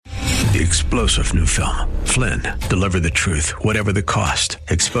The explosive new film, Flynn, deliver the truth, whatever the cost,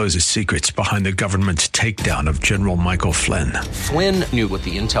 exposes secrets behind the government's takedown of General Michael Flynn. Flynn knew what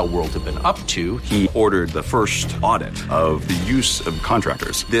the intel world had been up to. He ordered the first audit of the use of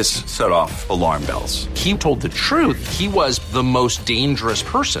contractors. This set off alarm bells. He told the truth. He was the most dangerous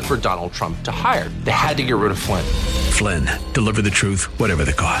person for Donald Trump to hire. They had to get rid of Flynn. Flynn, deliver the truth, whatever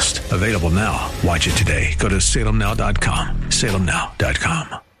the cost. Available now. Watch it today. Go to salemnow.com.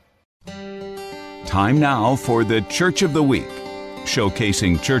 salemnow.com. Time now for the Church of the Week,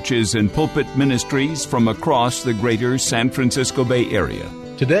 showcasing churches and pulpit ministries from across the greater San Francisco Bay Area.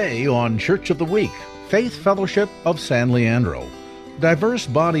 Today on Church of the Week, Faith Fellowship of San Leandro. Diverse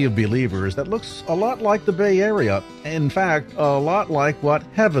body of believers that looks a lot like the Bay Area. In fact, a lot like what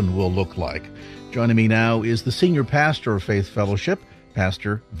heaven will look like. Joining me now is the senior pastor of Faith Fellowship,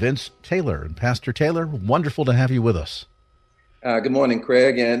 Pastor Vince Taylor. And Pastor Taylor, wonderful to have you with us. Good morning,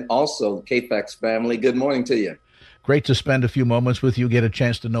 Craig, and also KFAX family. Good morning to you. Great to spend a few moments with you, get a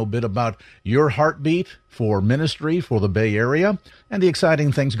chance to know a bit about your heartbeat for ministry for the Bay Area and the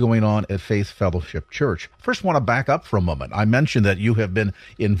exciting things going on at Faith Fellowship Church. First, want to back up for a moment. I mentioned that you have been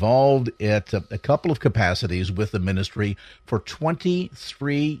involved at a couple of capacities with the ministry for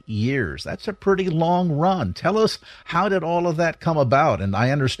 23 years. That's a pretty long run. Tell us, how did all of that come about? And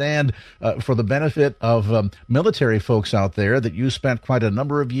I understand for the benefit of military folks out there that you spent quite a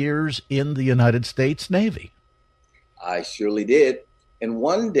number of years in the United States Navy. I surely did. And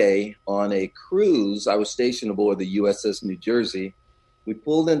one day on a cruise, I was stationed aboard the USS New Jersey. We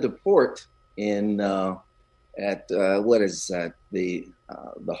pulled into port in the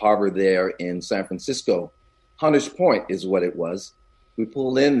harbor there in San Francisco. Hunters Point is what it was. We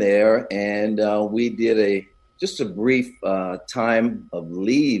pulled in there and we did just a brief time of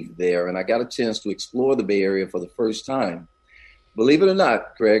leave there. And I got a chance to explore the Bay Area for the first time. Believe it or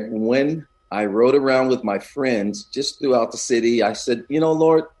not, Craig, when I rode around with my friends just throughout the city, I said,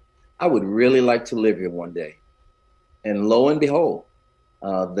 Lord, I would really like to live here one day. And lo and behold,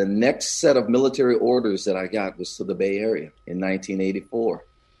 the next set of military orders that I got was to the Bay Area in 1984.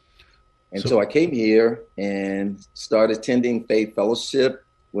 And so I came here and started attending Faith Fellowship,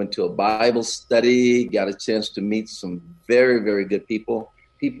 went to a Bible study, got a chance to meet some very, very good people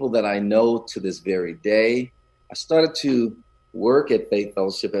that I know to this very day. I started to work at Faith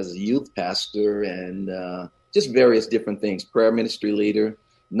Fellowship as a youth pastor and just various different things, prayer ministry leader,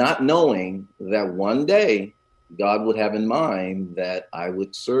 not knowing that one day God would have in mind that I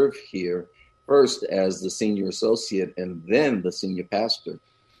would serve here first as the senior associate and then the senior pastor.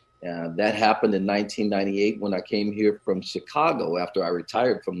 That happened in 1998 when I came here from Chicago after I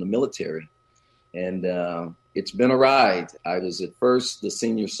retired from the military. And it's been a ride. I was at first the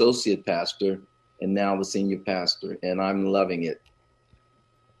senior associate pastor and now the senior pastor, and I'm loving it.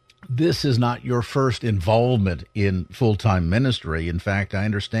 This is not your first involvement in full-time ministry. In fact, I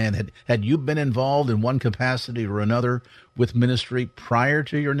understand, had you been involved in one capacity or another with ministry prior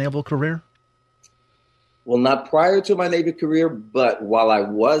to your naval career? Well, not prior to my Navy career, but while I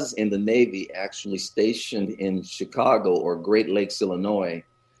was in the Navy, actually stationed in Chicago or Great Lakes, Illinois,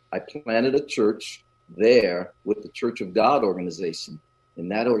 I planted a church there with the Church of God organization. In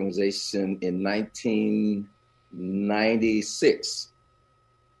that organization in 1996.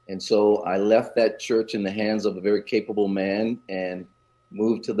 And so I left that church in the hands of a very capable man and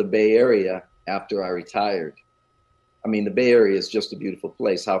moved to the Bay Area after I retired. I mean, the Bay Area is just a beautiful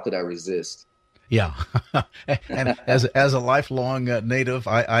place. How could I resist? Yeah. And as a lifelong native,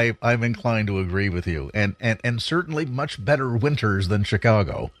 I'm inclined to agree with you. And certainly much better winters than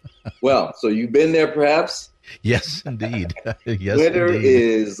Chicago. Well, so you've been there perhaps? Yes, indeed. Yes, winter indeed.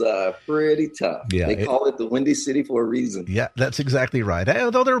 is pretty tough. Yeah, they call it the Windy City for a reason. Yeah, that's exactly right.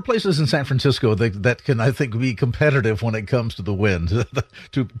 Although there are places in San Francisco that can, I think, be competitive when it comes to the wind,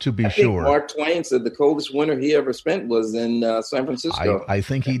 to be sure. Mark Twain said the coldest winter he ever spent was in San Francisco. I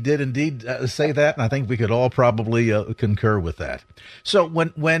think he did indeed say that, and I think we could all probably concur with that. So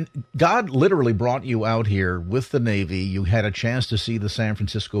when God literally brought you out here with the Navy, you had a chance to see the San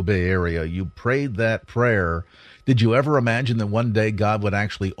Francisco Bay Area. You prayed that prayer. Did you ever imagine that one day God would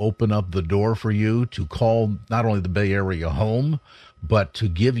actually open up the door for you to call not only the Bay Area home, but to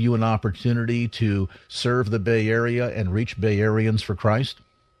give you an opportunity to serve the Bay Area and reach Bay Areans for Christ?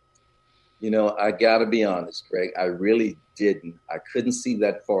 I got to be honest, Greg. I really didn't. I couldn't see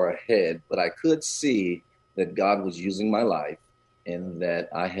that far ahead, but I could see that God was using my life and that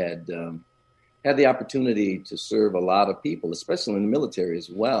I had the opportunity to serve a lot of people, especially in the military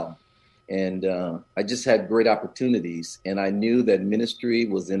as well. And I just had great opportunities, and I knew that ministry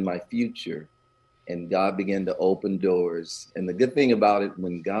was in my future. and God began to open doors. And the good thing about it,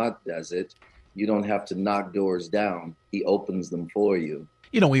 when God does it, you don't have to knock doors down. He opens them for you.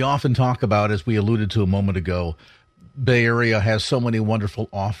 You know, we often talk about, as we alluded to a moment ago, Bay Area has so many wonderful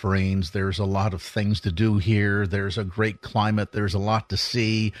offerings. There's a lot of things to do here. There's a great climate. There's a lot to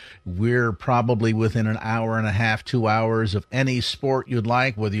see. We're probably within an hour and a half, 2 hours of any sport you'd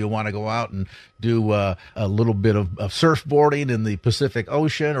like, whether you want to go out and do a little bit of surfboarding in the Pacific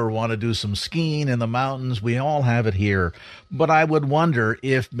Ocean or want to do some skiing in the mountains. We all have it here. But I would wonder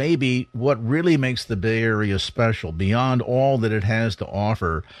if maybe what really makes the Bay Area special, beyond all that it has to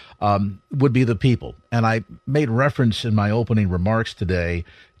offer, would be the people. And I made reference in my opening remarks today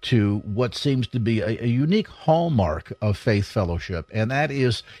to what seems to be a unique hallmark of Faith Fellowship, and that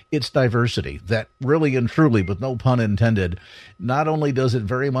is its diversity, that really and truly, with no pun intended, not only does it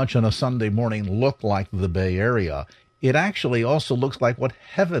very much on a Sunday morning look like the Bay Area, it actually also looks like what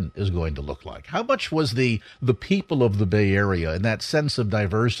heaven is going to look like. How much was the people of the Bay Area and that sense of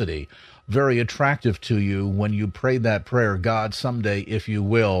diversity very attractive to you when you prayed that prayer, God, someday, if you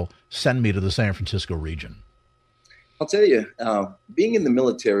will, send me to the San Francisco region? I'll tell you, being in the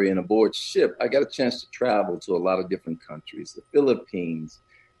military and aboard ship, I got a chance to travel to a lot of different countries, the Philippines,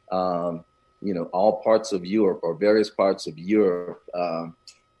 all parts of Europe or various parts of Europe,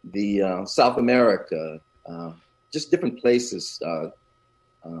 South America, just different places,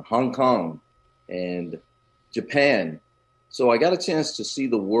 Hong Kong and Japan. So I got a chance to see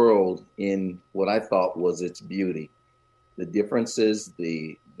the world in what I thought was its beauty, the differences,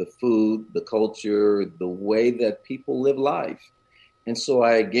 the food, the culture, the way that people live life. And so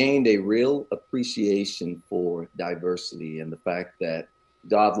I gained a real appreciation for diversity and the fact that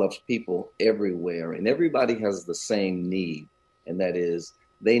God loves people everywhere and everybody has the same need, and that is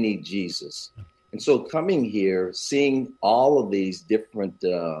they need Jesus. And so coming here, seeing all of these different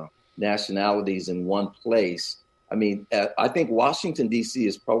nationalities in one place, I think Washington, D.C.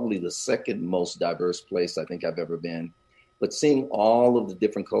 is probably the second most diverse place I think I've ever been. But seeing all of the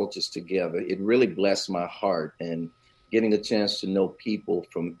different cultures together, it really blessed my heart, and getting a chance to know people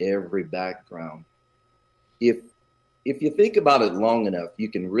from every background. If you think about it long enough, you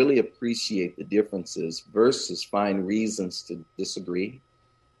can really appreciate the differences versus find reasons to disagree.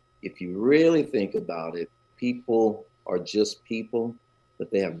 If you really think about it, people are just people, but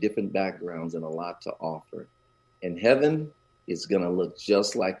they have different backgrounds and a lot to offer. And heaven is going to look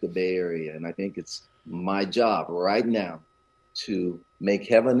just like the Bay Area. And I think it's my job right now to make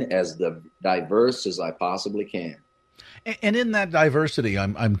heaven as diverse as I possibly can. And in that diversity,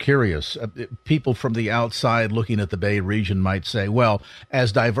 I'm curious, people from the outside looking at the Bay region might say, well,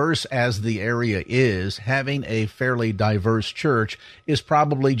 as diverse as the area is, having a fairly diverse church is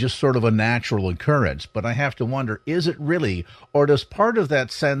probably just sort of a natural occurrence. But I have to wonder, is it really, or does part of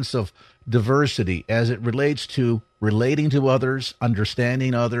that sense of diversity as it relates to relating to others,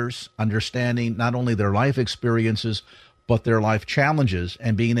 understanding not only their life experiences, but their life challenges,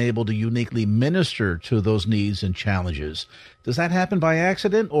 and being able to uniquely minister to those needs and challenges. Does that happen by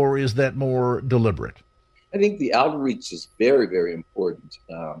accident, or is that more deliberate? I think the outreach is very, very important.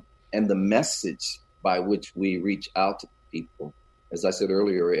 And the message by which we reach out to people, as I said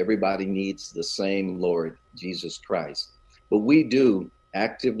earlier, everybody needs the same Lord, Jesus Christ. But we do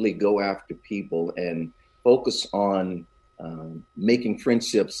actively go after people and focus on making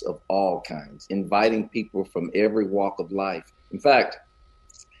friendships of all kinds, inviting people from every walk of life. In fact,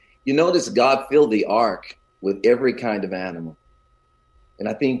 you notice God filled the ark with every kind of animal. And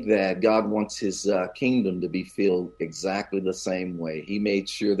I think that God wants his kingdom to be filled exactly the same way. He made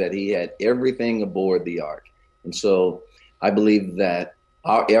sure that he had everything aboard the ark. And so I believe that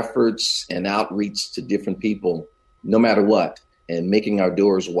our efforts and outreach to different people, no matter what, and making our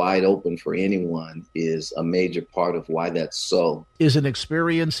doors wide open for anyone is a major part of why that's so. Is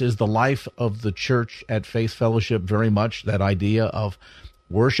the life of the church at Faith Fellowship very much that idea of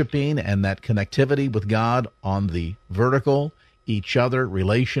worshiping and that connectivity with God on the vertical, each other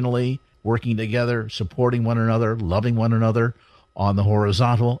relationally, working together, supporting one another, loving one another on the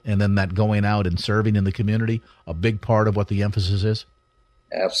horizontal, and then that going out and serving in the community, a big part of what the emphasis is?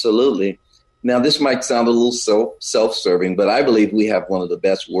 Absolutely. Now, this might sound a little self-serving, but I believe we have one of the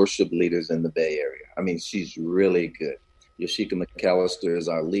best worship leaders in the Bay Area. I mean, she's really good. Yoshika McAllister is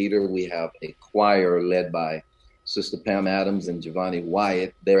our leader. We have a choir led by Sister Pam Adams and Giovanni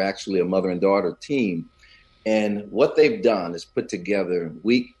Wyatt. They're actually a mother and daughter team. And what they've done is put together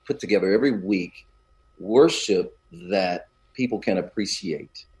every week worship that people can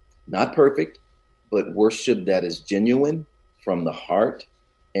appreciate. Not perfect, but worship that is genuine from the heart,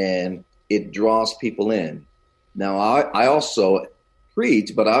 and it draws people in. Now, I also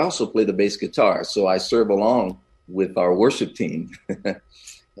preach, but I also play the bass guitar. So I serve along with our worship team.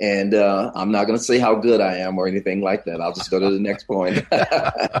 And I'm not going to say how good I am or anything like that. I'll just go to the next point.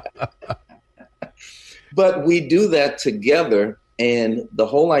 But we do that together. And the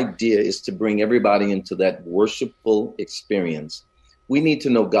whole idea is to bring everybody into that worshipful experience. We need to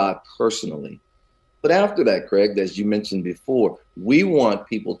know God personally. But after that, Craig, as you mentioned before, we want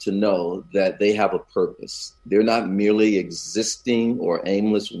people to know that they have a purpose. They're not merely existing or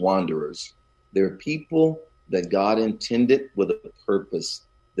aimless wanderers. They're people that God intended with a purpose.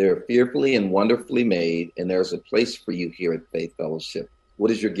 They're fearfully and wonderfully made, and there's a place for you here at Faith Fellowship. What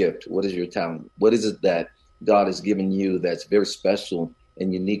is your gift? What is your talent? What is it that God has given you that's very special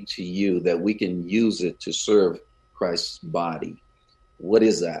and unique to you that we can use it to serve Christ's body? What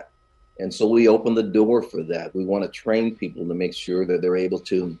is that? And so we open the door for that. We want to train people to make sure that they're able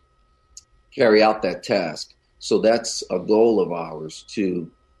to carry out that task. So that's a goal of ours,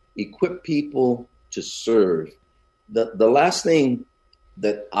 to equip people to serve. The last thing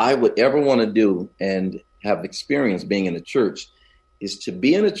that I would ever want to do and have experience being in a church is to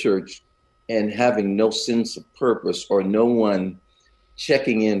be in a church and having no sense of purpose or no one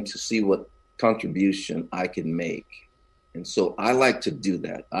checking in to see what contribution I can make. And so I like to do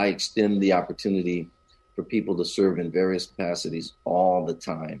that. I extend the opportunity for people to serve in various capacities all the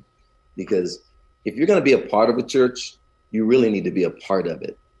time. Because if you're going to be a part of a church, you really need to be a part of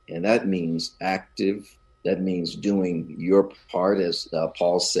it. And that means active. That means doing your part, as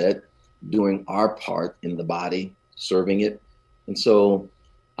Paul said, doing our part in the body, serving it. And so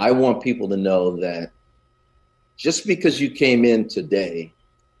I want people to know that just because you came in today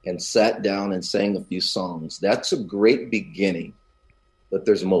and sat down and sang a few songs, that's a great beginning, but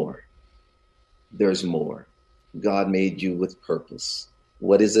there's more. There's more. God made you with purpose.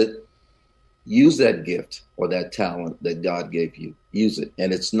 What is it? Use that gift or that talent that God gave you. Use it.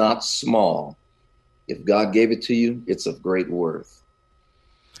 And it's not small. If God gave it to you, it's of great worth.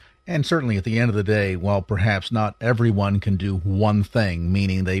 And certainly at the end of the day, while perhaps not everyone can do one thing,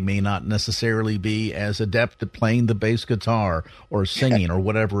 meaning they may not necessarily be as adept at playing the bass guitar or singing or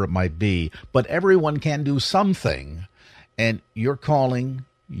whatever it might be, but everyone can do something. And your calling,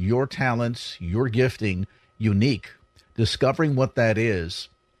 your talents, your gifting, unique, discovering what that is,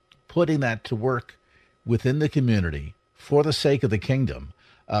 putting that to work within the community for the sake of the kingdom,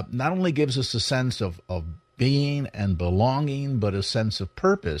 not only gives us a sense of being and belonging, but a sense of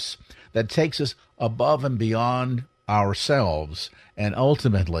purpose that takes us above and beyond ourselves and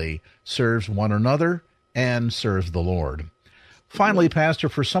ultimately serves one another and serves the Lord. Finally, Pastor,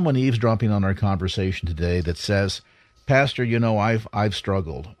 for someone eavesdropping on our conversation today that says, Pastor, you know, I've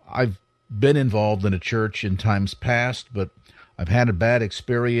struggled. I've been involved in a church in times past, but I've had a bad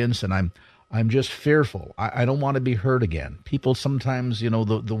experience and I'm just fearful. I don't want to be hurt again. People sometimes, you know,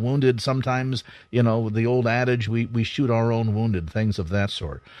 the wounded, sometimes, you know, the old adage, we shoot our own wounded, things of that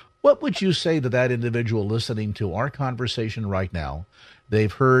sort. What would you say to that individual listening to our conversation right now?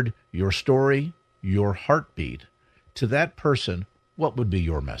 They've heard your story, your heartbeat. To that person, what would be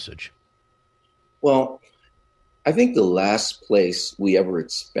your message? Well, I think the last place we ever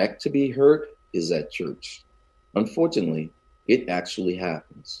expect to be hurt is at church. Unfortunately, it actually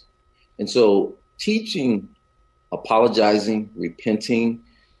happens. And so teaching, apologizing, repenting,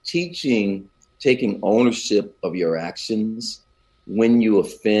 teaching, taking ownership of your actions when you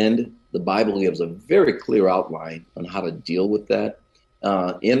offend, the Bible gives a very clear outline on how to deal with that.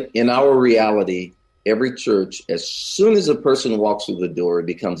 In our reality, every church, as soon as a person walks through the door, it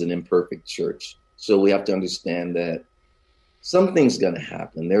becomes an imperfect church. So we have to understand that something's going to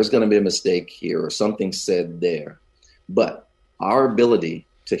happen. There's going to be a mistake here or something said there. But our ability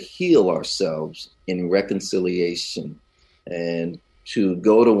to heal ourselves in reconciliation and to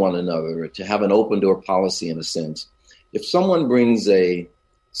go to one another, to have an open door policy in a sense. If someone brings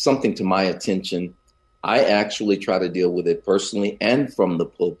something to my attention, I actually try to deal with it personally and from the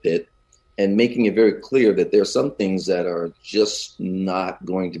pulpit, and making it very clear that there are some things that are just not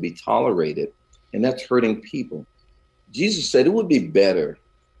going to be tolerated, and that's hurting people. Jesus said it would be better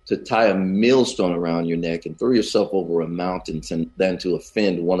to tie a millstone around your neck and throw yourself over a mountain than to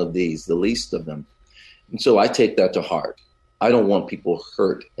offend one of these, the least of them. And so I take that to heart. I don't want people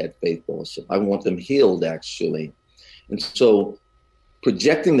hurt at Faith Fellowship. I want them healed, actually. And so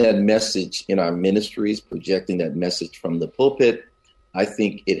projecting that message in our ministries, projecting that message from the pulpit, I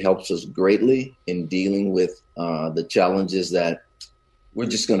think it helps us greatly in dealing with the challenges that we're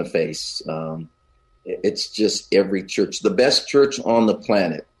just going to face. It's just every church. The best church on the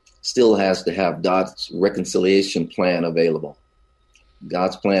planet still has to have God's reconciliation plan available.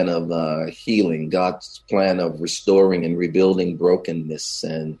 God's plan of healing, God's plan of restoring and rebuilding brokenness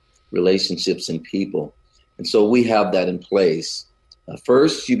and relationships and people. And so we have that in place.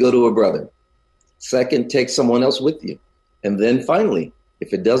 First, you go to a brother. Second, take someone else with you. And then finally,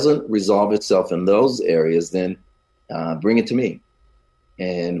 if it doesn't resolve itself in those areas, then bring it to me.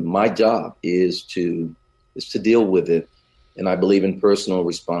 And my job is to deal with it. And I believe in personal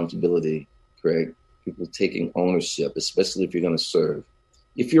responsibility, Craig. People taking ownership, especially if you're going to serve.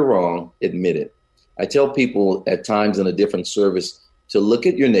 If you're wrong, admit it. I tell people at times in a different service to look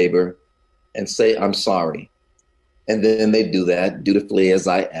at your neighbor and say, I'm sorry. And then they do that dutifully as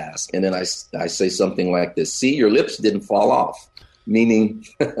I ask. And then I say something like this: see, your lips didn't fall off, meaning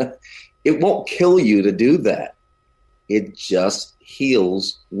it won't kill you to do that. It just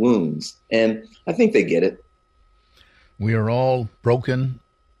heals wounds. And I think they get it. We are all broken,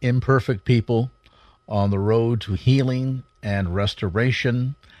 imperfect people on the road to healing and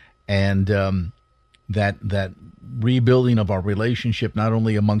restoration, and that rebuilding of our relationship, not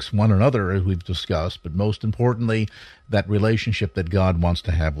only amongst one another, as we've discussed, but most importantly, that relationship that God wants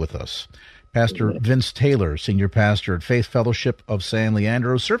to have with us. Pastor Vince Taylor, Senior Pastor at Faith Fellowship of San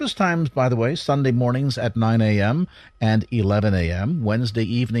Leandro. Service times, by the way, Sunday mornings at 9 a.m. and 11 a.m., Wednesday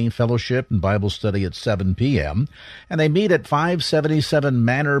evening fellowship and Bible study at 7 p.m., and they meet at 577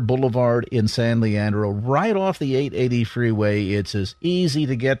 Manor Boulevard in San Leandro, right off the 880 freeway. It's as easy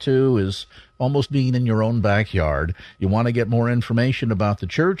to get to as almost being in your own backyard. You want to get more information about the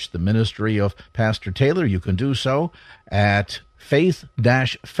church, the ministry of Pastor Taylor, you can do so at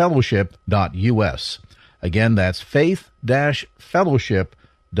faith-fellowship.us. Again, that's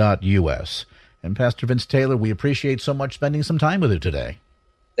faith-fellowship.us. And Pastor Vince Taylor, we appreciate so much spending some time with you today.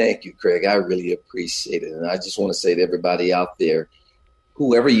 Thank you, Craig. I really appreciate it. And I just want to say to everybody out there,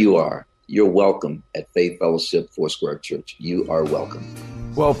 whoever you are, you're welcome at Faith Fellowship Foursquare Church. You are welcome.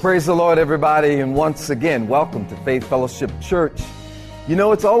 Well, praise the Lord, everybody. And once again, welcome to Faith Fellowship Church. You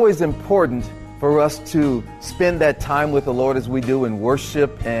know, it's always important for us to spend that time with the Lord as we do in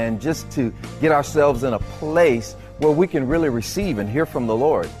worship, and just to get ourselves in a place where we can really receive and hear from the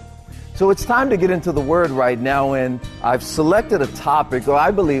Lord. So it's time to get into the Word right now, and I've selected a topic, or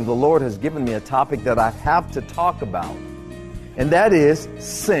I believe the Lord has given me a topic that I have to talk about, and that is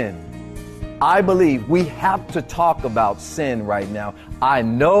sin. I believe we have to talk about sin right now. I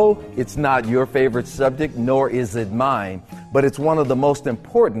know it's not your favorite subject, nor is it mine, but it's one of the most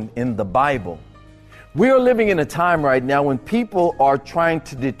important in the Bible. We are living in a time right now when people are trying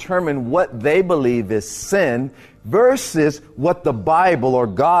to determine what they believe is sin versus what the Bible or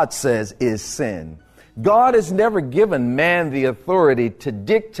God says is sin. God has never given man the authority to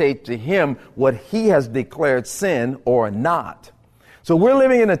dictate to him what he has declared sin or not. So we're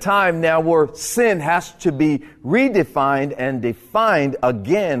living in a time now where sin has to be redefined and defined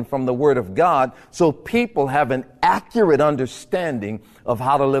again from the Word of God, so people have an accurate understanding of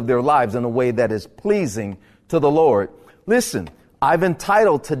how to live their lives in a way that is pleasing to the Lord. Listen, I've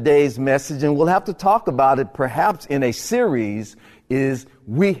entitled today's message, and we'll have to talk about it perhaps in a series, is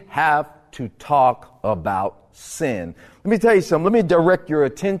we have to talk about sin. Let me tell you something. Let me direct your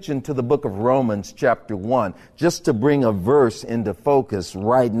attention to the book of Romans chapter 1, just to bring a verse into focus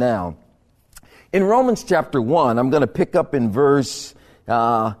right now. In Romans chapter 1, I'm going to pick up in verse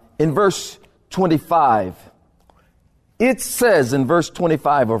 25. It says in verse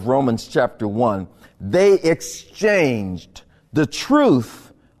 25 of Romans chapter 1, they exchanged the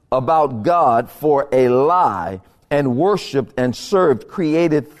truth about God for a lie and worshiped and served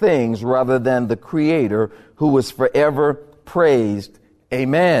created things rather than the Creator, who is forever praised.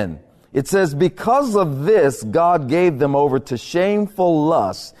 Amen. It says, because of this, God gave them over to shameful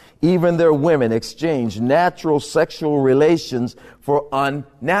lusts. Even their women exchanged natural sexual relations for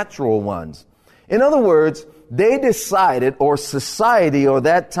unnatural ones. In other words, they decided, or society, or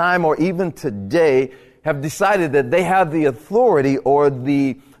that time, or even today, have decided that they have the authority or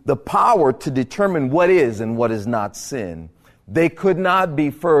the power to determine what is and what is not sin. They could not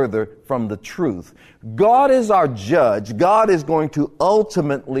be further from the truth. God is our judge. God is going to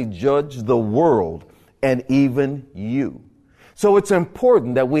ultimately judge the world and even you. So it's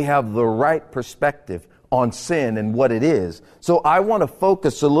important that we have the right perspective on sin and what it is. So I want to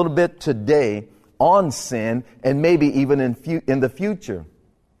focus a little bit today on sin, and maybe even in the future.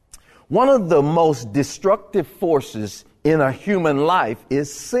 One of the most destructive forces in a human life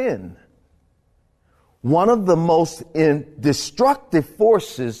is sin. One of the most destructive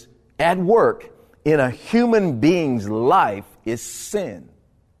forces at work in a human being's life is sin.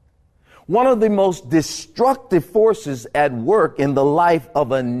 One of the most destructive forces at work in the life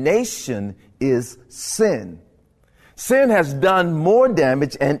of a nation is sin. Sin has done more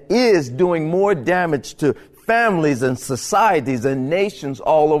damage and is doing more damage to families and societies and nations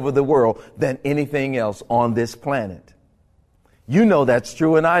all over the world than anything else on this planet. You know that's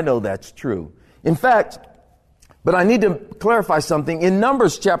true, and I know that's true. In fact, but I need to clarify something. In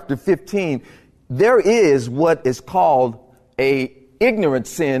Numbers chapter 15, there is what is called a ignorant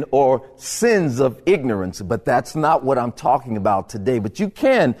sin or sins of ignorance, but that's not what I'm talking about today. But you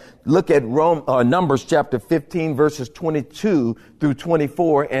can look at Numbers chapter 15, verses 22 through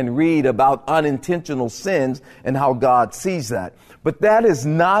 24 and read about unintentional sins and how God sees that. But that is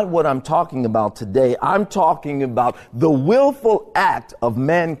not what I'm talking about today. I'm talking about the willful act of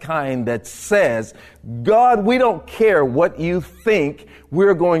mankind that says, God, we don't care what you think.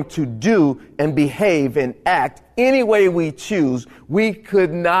 We're going to do and behave and act any way we choose. We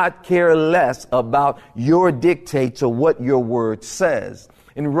could not care less about your dictates or what your word says.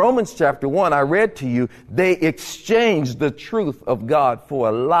 In Romans chapter 1, I read to you, they exchanged the truth of God for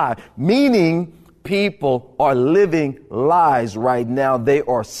a lie, meaning people are living lies right now. They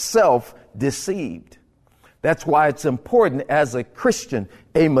are self-deceived. That's why it's important as a Christian,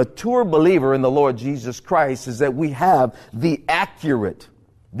 a mature believer in the Lord Jesus Christ, is that we have the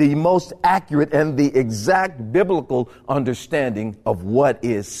most accurate and the exact biblical understanding of what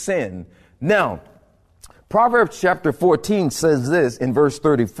is sin. Now, Proverbs chapter 14 says this in verse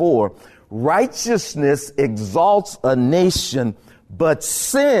 34, righteousness exalts a nation, but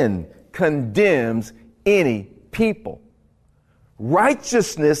sin condemns any people.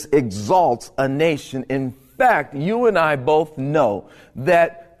 Righteousness exalts a nation. In fact, you and I both know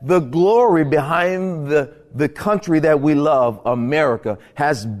that the glory behind the country that we love, America,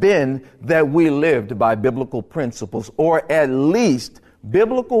 has been that we lived by biblical principles, or at least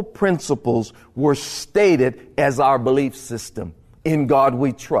biblical principles were stated as our belief system. In God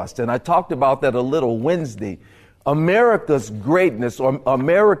we trust. And I talked about that a little Wednesday. America's greatness or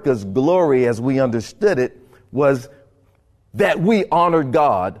America's glory as we understood it was that we honored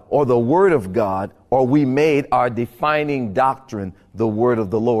God or the Word of God, or we made our defining doctrine the Word of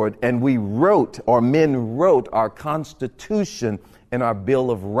the Lord. And we wrote, or men wrote, our Constitution and our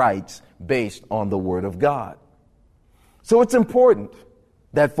Bill of Rights based on the Word of God. So it's important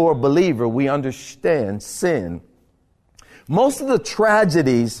that for a believer we understand sin. Most of the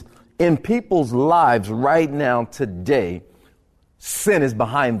tragedies in people's lives right now today, sin is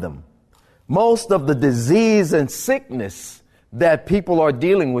behind them. Most of the disease and sickness that people are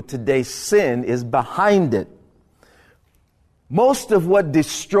dealing with today, sin is behind it. Most of what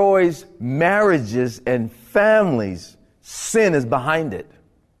destroys marriages and families, sin is behind it.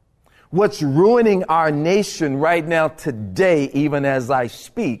 What's ruining our nation right now today, even as I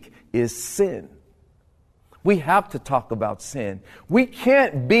speak, is sin. We have to talk about sin. We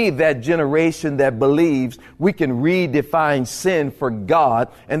can't be that generation that believes we can redefine sin for God,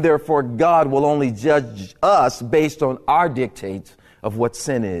 and therefore God will only judge us based on our dictates of what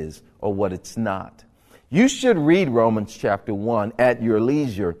sin is or what it's not. You should read Romans chapter 1 at your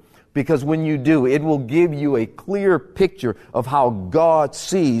leisure, because when you do, it will give you a clear picture of how God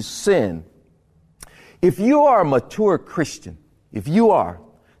sees sin. If you are a mature Christian,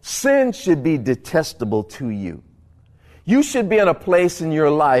 sin should be detestable to you. You should be in a place in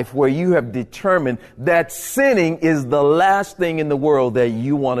your life where you have determined that sinning is the last thing in the world that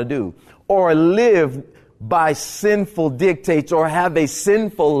you want to do, or live by sinful dictates, or have a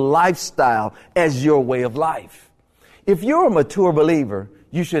sinful lifestyle as your way of life. If you're a mature believer,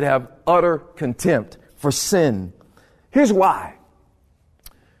 you should have utter contempt for sin. Here's why.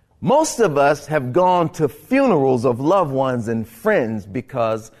 Most of us have gone to funerals of loved ones and friends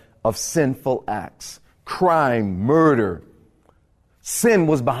because of sinful acts, crime, murder. Sin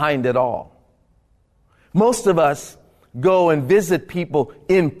was behind it all. Most of us go and visit people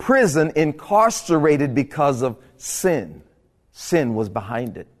in prison, incarcerated because of sin. Sin was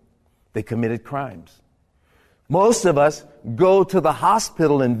behind it. They committed crimes. Most of us go to the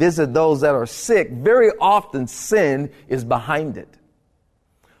hospital and visit those that are sick. Very often sin is behind it.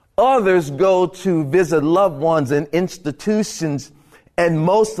 Others go to visit loved ones in institutions, and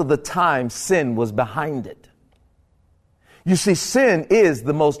most of the time sin was behind it. You see, sin is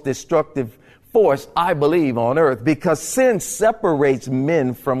the most destructive force, I believe, on earth, because sin separates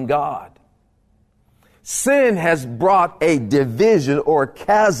men from God. Sin has brought a division or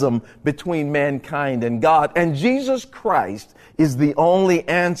chasm between mankind and God, and Jesus Christ is the only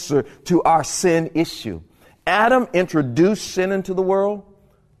answer to our sin issue. Adam introduced sin into the world,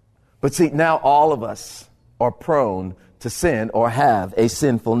 but see, now all of us are prone to sin or have a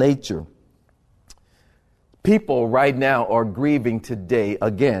sinful nature. People right now are grieving today,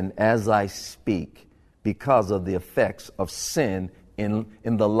 again, as I speak, because of the effects of sin in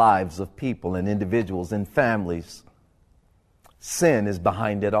the lives of people and individuals and families. Sin is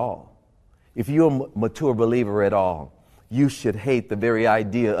behind it all. If you're a mature believer at all, you should hate the very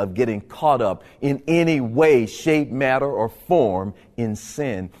idea of getting caught up in any way, shape, matter, or form in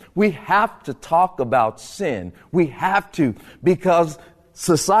sin. We have to talk about sin. We have to, because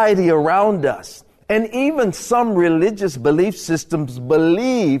society around us and even some religious belief systems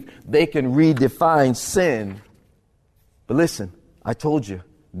believe they can redefine sin. But listen, I told you,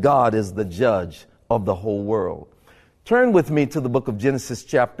 God is the judge of the whole world. Turn with me to the book of Genesis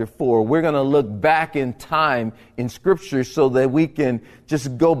chapter 4. We're going to look back in time in Scripture so that we can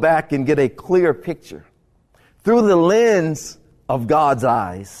just go back and get a clear picture through the lens of God's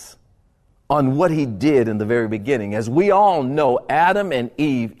eyes on what He did in the very beginning. As we all know, Adam and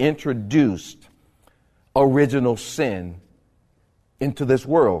Eve introduced original sin into this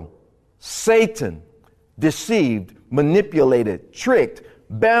world. Satan deceived, manipulated, tricked,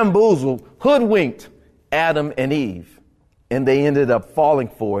 bamboozled, hoodwinked Adam and Eve, and they ended up falling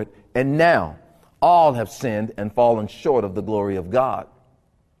for it, and now all have sinned and fallen short of the glory of God.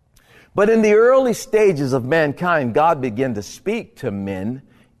 But in the early stages of mankind, God began to speak to men,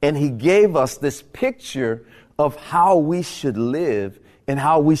 and He gave us this picture of how we should live and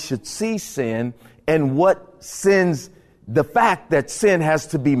how we should see sin, and the fact that sin has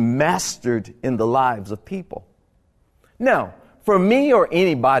to be mastered in the lives of people. Now, for me or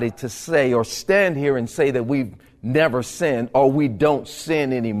anybody to say or stand here and say that we've never sinned or we don't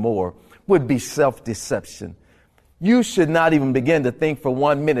sin anymore would be self-deception. You should not even begin to think for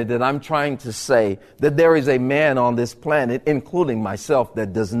 1 minute that I'm trying to say that there is a man on this planet, including myself,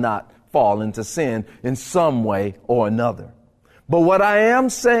 that does not fall into sin in some way or another. But what I am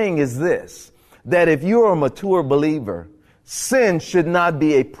saying is this, that if you're a mature believer, sin should not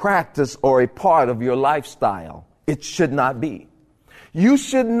be a practice or a part of your lifestyle. It should not be. You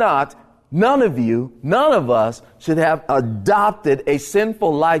should not, none of us should have adopted a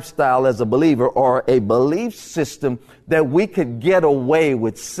sinful lifestyle as a believer or a belief system that we could get away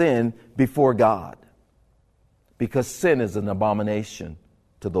with sin before God. Because sin is an abomination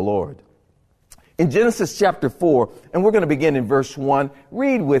to the Lord. In Genesis chapter 4, and we're going to begin in verse 1.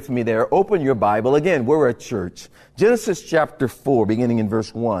 Read with me there. Open your Bible. Again, we're at church. Genesis chapter 4, beginning in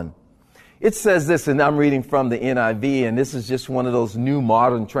verse 1. It says this, and I'm reading from the NIV, and this is just one of those new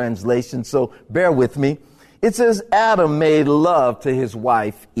modern translations, so bear with me. It says, Adam made love to his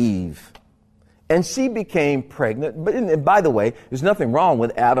wife Eve, and she became pregnant. But by the way, there's nothing wrong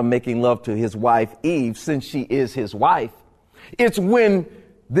with Adam making love to his wife Eve, since she is his wife. It's when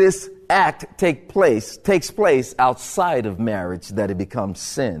this act takes place outside of marriage that it becomes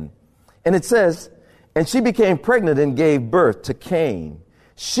sin. And it says, and she became pregnant and gave birth to Cain.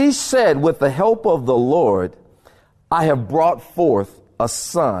 She said, with the help of the Lord, I have brought forth a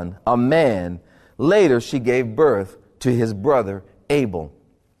son, a man. Later, she gave birth to his brother Abel.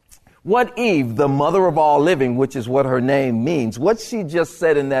 What Eve, the mother of all living, which is what her name means, what she just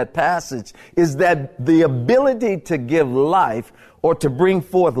said in that passage is that the ability to give life or to bring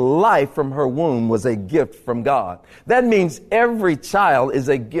forth life from her womb was a gift from God. That means every child is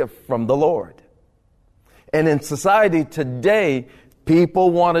a gift from the Lord. And in society today, people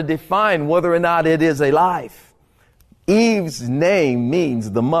want to define whether or not it is a life. Eve's name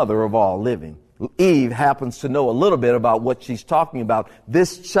means the mother of all living. Eve happens to know a little bit about what she's talking about.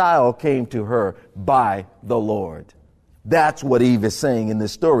 This child came to her by the Lord. That's what Eve is saying in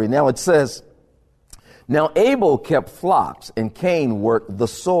this story. Now it says, now Abel kept flocks and Cain worked the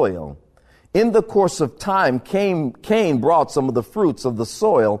soil. In the course of time, Cain brought some of the fruits of the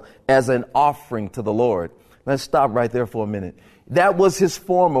soil as an offering to the Lord. Let's stop right there for a minute. That was his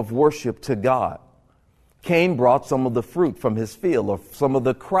form of worship to God. Cain brought some of the fruit from his field or some of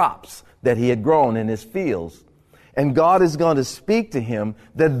the crops that he had grown in his fields. And God is going to speak to him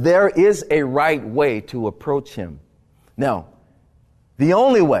that there is a right way to approach him. Now, the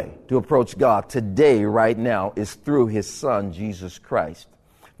only way to approach God today, right now, is through his son, Jesus Christ.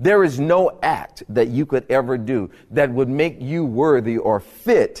 There is no act that you could ever do that would make you worthy or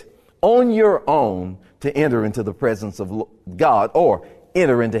fit on your own to enter into the presence of God or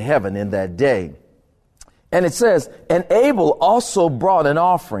enter into heaven in that day. And it says, and Abel also brought an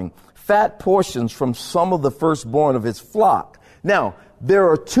offering, fat portions from some of the firstborn of his flock. Now, there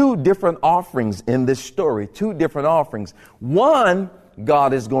are two different offerings in this story, two different offerings. One,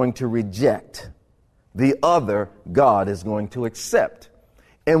 God is going to reject. The other, God is going to accept.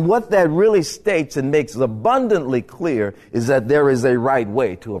 And what that really states and makes abundantly clear is that there is a right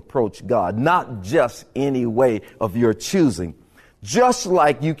way to approach God, not just any way of your choosing. Just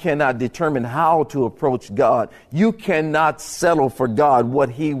like you cannot determine how to approach God, you cannot settle for God what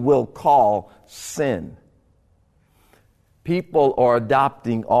He will call sin. People are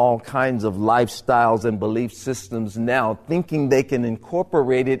adopting all kinds of lifestyles and belief systems now, thinking they can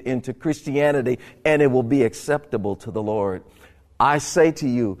incorporate it into Christianity and it will be acceptable to the Lord. I say to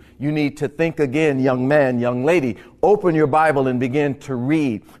you, you need to think again, young man, young lady. Open your Bible and begin to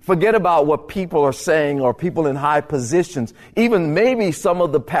read. Forget about what people are saying or people in high positions, even maybe some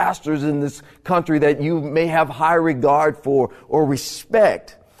of the pastors in this country that you may have high regard for or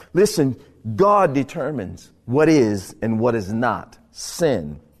respect. Listen, God determines what is and what is not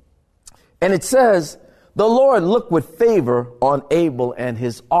sin. And it says, the Lord looked with favor on Abel and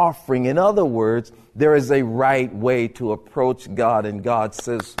his offering. In other words, there is a right way to approach God, and God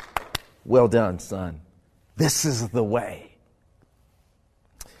says, well done, son. This is the way.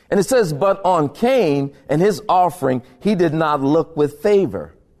 And it says, but on Cain and his offering, he did not look with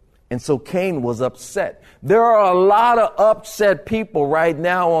favor. And so Cain was upset. There are a lot of upset people right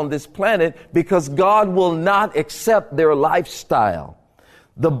now on this planet because God will not accept their lifestyle.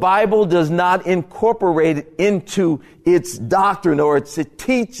 The Bible does not incorporate it into its doctrine or its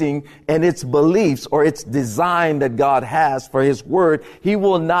teaching and its beliefs or its design that God has for His Word. He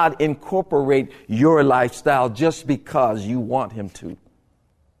will not incorporate your lifestyle just because you want Him to.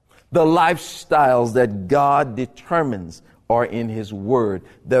 The lifestyles that God determines are in His Word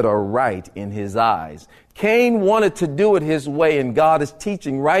that are right in His eyes. Cain wanted to do it his way, and God is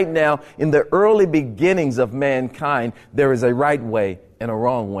teaching right now in the early beginnings of mankind, there is a right way and a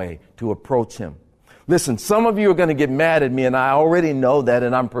wrong way to approach Him. Listen, some of you are going to get mad at me, and I already know that,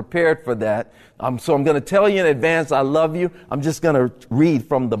 and I'm prepared for that. So I'm going to tell you in advance, I love you. I'm just going to read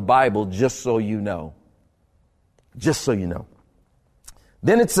from the Bible just so you know. Just so you know.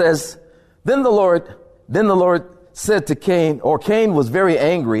 Then it says, Then the Lord said to Cain, or Cain was very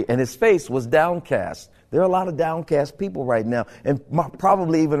angry, and his face was downcast. There are a lot of downcast people right now, and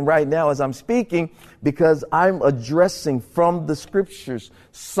probably even right now as I'm speaking, because I'm addressing from the scriptures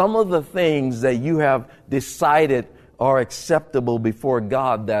some of the things that you have decided are acceptable before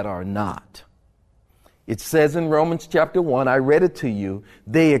God that are not. It says in Romans chapter 1, I read it to you,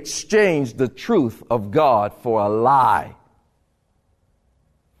 they exchanged the truth of God for a lie.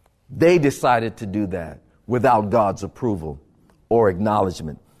 They decided to do that without God's approval or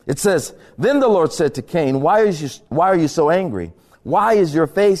acknowledgement. It says, Then the Lord said to Cain, Why are you so angry? Why is your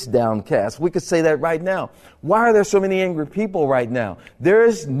face downcast? We could say that right now. Why are there so many angry people right now? There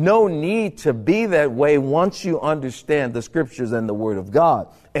is no need to be that way once you understand the scriptures and the word of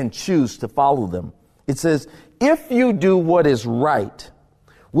God and choose to follow them. It says, if you do what is right,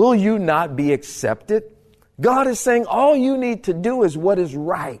 will you not be accepted? God is saying all you need to do is what is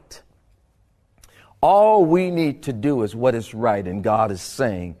right. All we need to do is what is right, and God is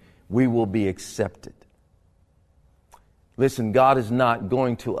saying we will be accepted. Listen, God is not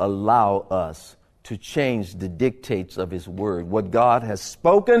going to allow us to change the dictates of His Word. What God has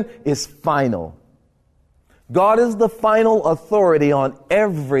spoken is final. God is the final authority on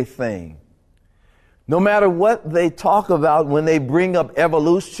everything. No matter what they talk about when they bring up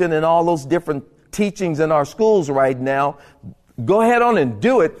evolution and all those different teachings in our schools right now, go ahead on and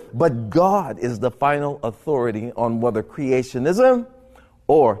do it, but God is the final authority on whether creationism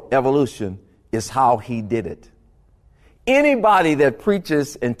or evolution is how He did it. Anybody that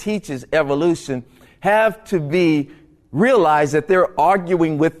preaches and teaches evolution have to realize that they're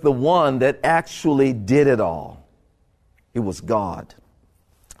arguing with the one that actually did it all. It was God.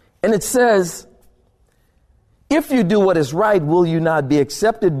 And it says, if you do what is right, will you not be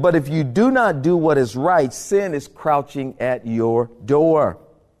accepted? But if you do not do what is right, sin is crouching at your door.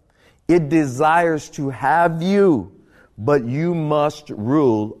 It desires to have you, but you must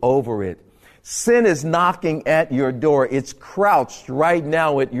rule over it. Sin is knocking at your door. It's crouched right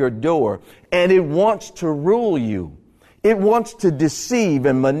now at your door, and it wants to rule you. It wants to deceive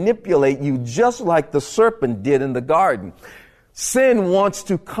and manipulate you just like the serpent did in the garden. Sin wants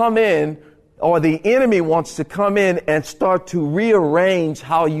to come in, or the enemy wants to come in and start to rearrange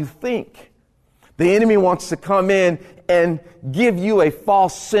how you think. The enemy wants to come in and give you a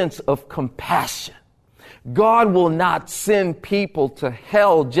false sense of compassion. God will not send people to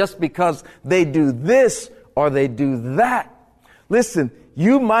hell just because they do this or they do that. Listen,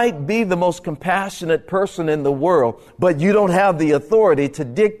 you might be the most compassionate person in the world, but you don't have the authority to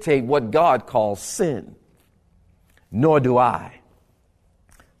dictate what God calls sin. Nor do I.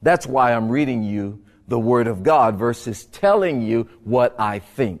 That's why I'm reading you the Word of God versus telling you what I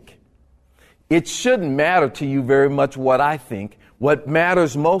think. It shouldn't matter to you very much what I think. What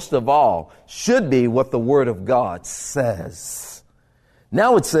matters most of all should be what the Word of God says.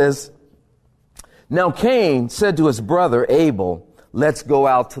 Now it says, now Cain said to his brother Abel, let's go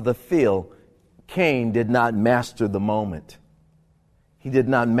out to the field. Cain did not master the moment. He did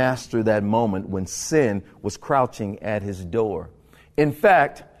not master that moment when sin was crouching at his door. In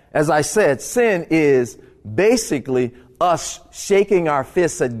fact, as I said, sin is basically us shaking our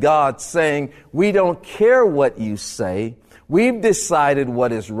fists at God saying, we don't care what you say. We've decided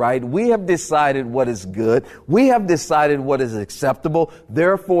what is right. We have decided what is good. We have decided what is acceptable.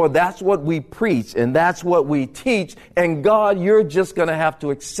 Therefore, that's what we preach and that's what we teach. And God, you're just going to have to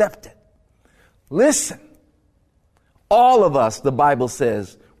accept it. Listen, all of us, the Bible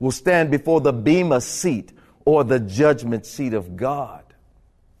says, will stand before the bema seat or the judgment seat of God.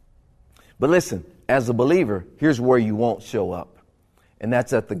 But listen, as a believer, here's where you won't show up. And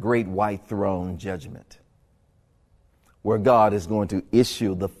that's at the great white throne judgment, where God is going to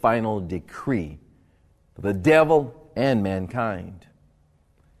issue the final decree for the devil and mankind.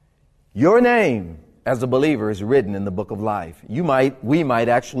 Your name as a believer is written in the book of life. We might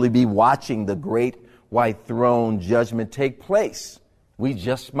actually be watching the great white throne judgment take place. We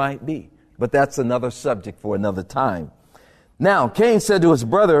just might be. But that's another subject for another time. Now, Cain said to his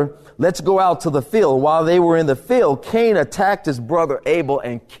brother, let's go out to the field. While they were in the field, Cain attacked his brother Abel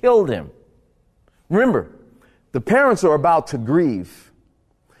and killed him. Remember, the parents are about to grieve,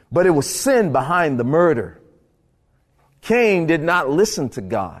 but it was sin behind the murder. Cain did not listen to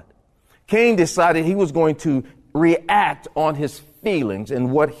God. Cain decided he was going to react on his feelings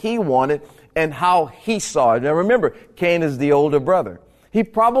and what he wanted and how he saw it. Now remember, Cain is the older brother. He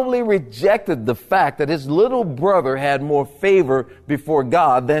probably rejected the fact that his little brother had more favor before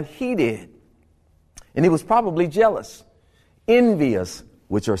God than he did. And he was probably jealous, envious,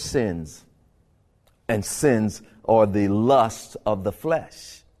 which are sins. And sins are the lusts of the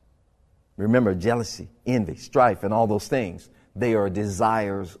flesh. Remember, jealousy, envy, strife, and all those things, they are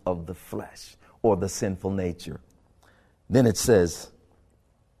desires of the flesh or the sinful nature. Then it says,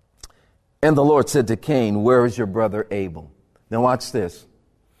 and the Lord said to Cain, where is your brother Abel? Now watch this.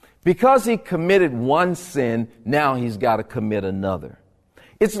 Because he committed one sin, now he's got to commit another.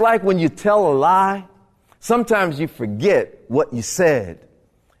 It's like when you tell a lie, sometimes you forget what you said.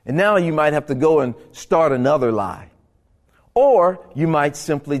 And now you might have to go and start another lie. Or you might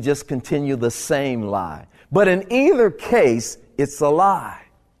simply just continue the same lie. But in either case, it's a lie.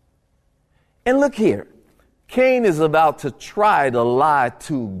 And look here. Cain is about to try to lie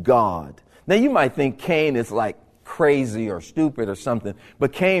to God. Now you might think Cain is like crazy or stupid or something,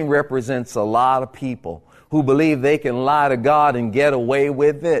 but Cain represents a lot of people who believe they can lie to God and get away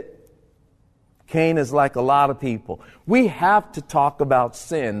with it. Cain is like a lot of people. We have to talk about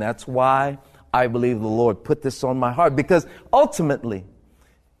sin. That's why I believe the Lord put this on my heart, because ultimately,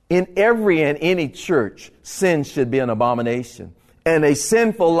 in every and any church, sin should be an abomination. And a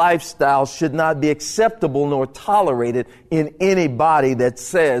sinful lifestyle should not be acceptable nor tolerated in any body that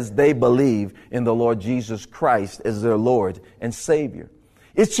says they believe in the Lord Jesus Christ as their Lord and Savior.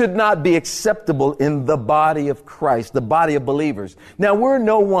 It should not be acceptable in the body of Christ, the body of believers. Now, we're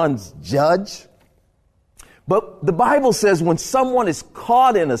no one's judge, but the Bible says when someone is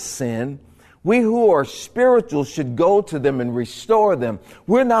caught in a sin, we who are spiritual should go to them and restore them.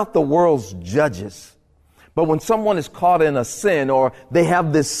 We're not the world's judges. But when someone is caught in a sin, or they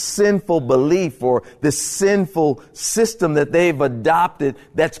have this sinful belief or this sinful system that they've adopted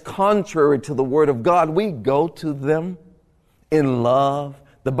that's contrary to the Word of God, we go to them in love.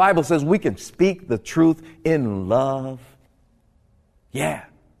 The Bible says we can speak the truth in love. Yeah.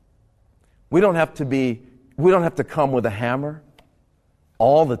 We don't have to come with a hammer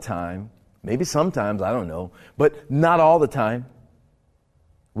all the time. Maybe sometimes, I don't know, but not all the time.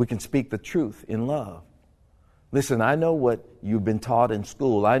 We can speak the truth in love. Listen, I know what you've been taught in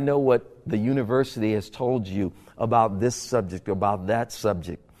school. I know what the university has told you about this subject, about that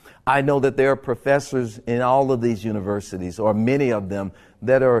subject. I know that there are professors in all of these universities, or many of them,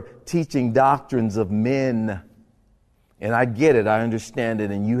 that are teaching doctrines of men. And I get it. I understand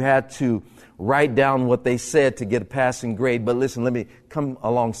it. And you had to write down what they said to get a passing grade. But listen, let me come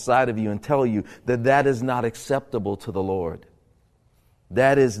alongside of you and tell you that that is not acceptable to the Lord.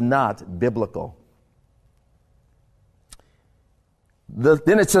 That is not biblical.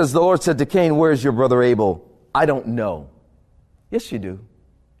 Then it says, the Lord said to Cain, where is your brother Abel? I don't know. Yes, you do.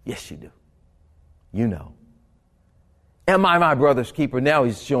 Yes, you do. You know. Am I my brother's keeper? Now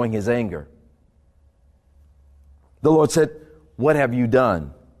he's showing his anger. The Lord said, what have you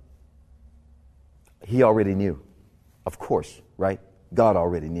done? He already knew. Of course, right? God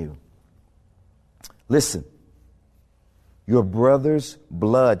already knew. Listen, your brother's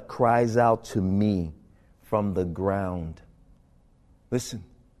blood cries out to me from the ground. Listen,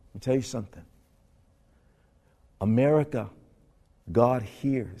 let me tell you something. America, God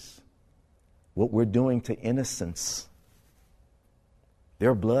hears what we're doing to innocents.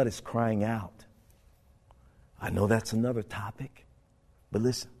 Their blood is crying out. I know that's another topic, but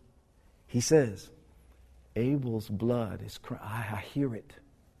listen. He says, Abel's blood is crying. I hear it.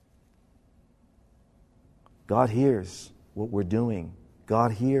 God hears what we're doing.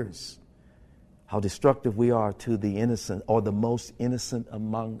 God hears how destructive we are to the innocent or the most innocent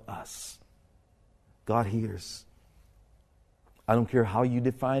among us. God hears. I don't care how you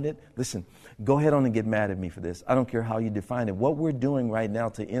define it. Listen, go ahead on and get mad at me for this. I don't care how you define it. What we're doing right now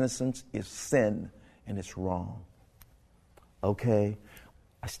to innocents is sin, and it's wrong. Okay?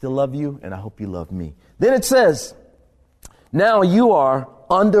 I still love you, and I hope you love me. Then it says, now you are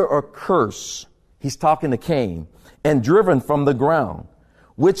under a curse. He's talking to Cain. And driven from the ground,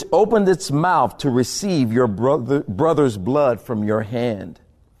 which opened its mouth to receive your brother's blood from your hand.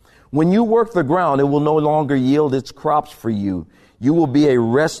 When you work the ground, it will no longer yield its crops for you. You will be a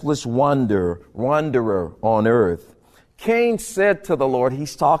restless wanderer on earth. Cain said to the Lord,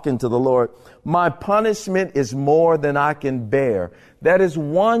 he's talking to the Lord, my punishment is more than I can bear. That is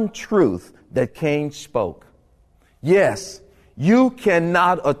one truth that Cain spoke. Yes, you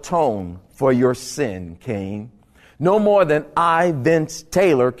cannot atone for your sin, Cain. No more than I, Vince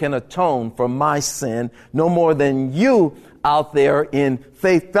Taylor, can atone for my sin. No more than you out there in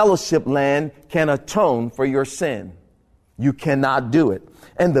Faith Fellowship land can atone for your sin. You cannot do it.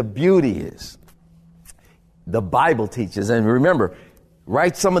 And the beauty is, the Bible teaches, and remember,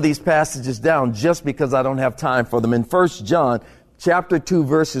 write some of these passages down just because I don't have time for them. In 1 John chapter 2,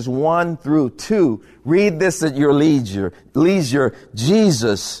 verses 1 through 2, read this at your leisure.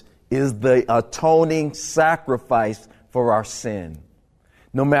 Jesus is the atoning sacrifice for our sin,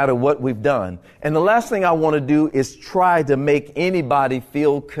 no matter what we've done. And the last thing I want to do is try to make anybody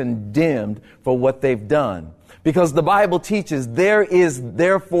feel condemned for what they've done. Because the Bible teaches there is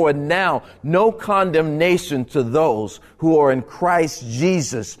therefore now no condemnation to those who are in Christ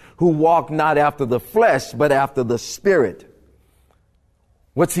Jesus, who walk not after the flesh, but after the Spirit.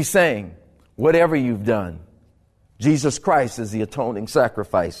 What's he saying? Whatever you've done, Jesus Christ is the atoning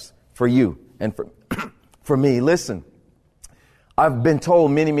sacrifice for you and for me. Listen, I've been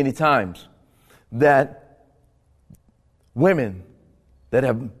told many, many times that women that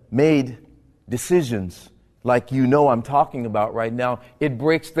have made decisions like I'm talking about right now, it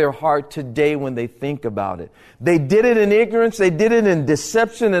breaks their heart today when they think about it. They did it in ignorance, they did it in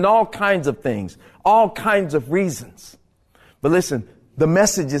deception and all kinds of things, all kinds of reasons. But listen, the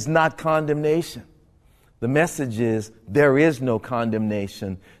message is not condemnation. The message is there is no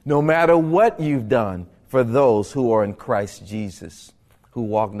condemnation, no matter what you've done, for those who are in Christ Jesus, who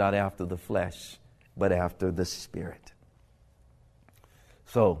walk not after the flesh, but after the Spirit.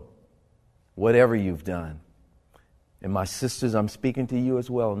 So, whatever you've done, and my sisters, I'm speaking to you as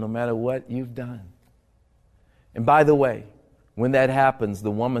well, no matter what you've done. And by the way, when that happens,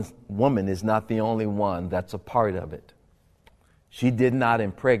 the woman is not the only one that's a part of it. She did not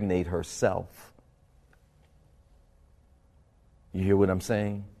impregnate herself. You hear what I'm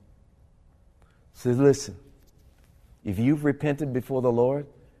saying? So listen, if you've repented before the Lord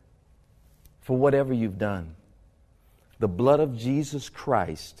for whatever you've done, the blood of Jesus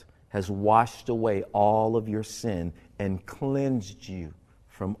Christ has washed away all of your sin and cleansed you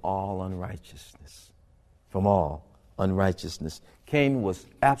from all unrighteousness. From all unrighteousness. Cain was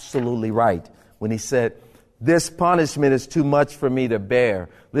absolutely right when he said, this punishment is too much for me to bear.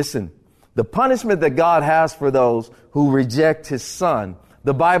 Listen, the punishment that God has for those who reject his Son,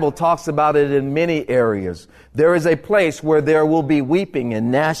 the Bible talks about it in many areas. There is a place where there will be weeping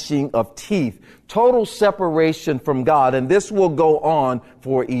and gnashing of teeth, total separation from God, and this will go on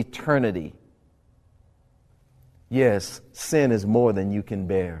for eternity. Yes, sin is more than you can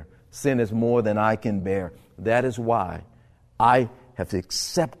bear. Sin is more than I can bear. That is why I have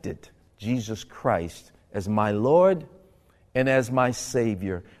accepted Jesus Christ as my Lord and as my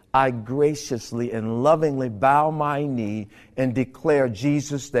Savior. I graciously and lovingly bow my knee and declare,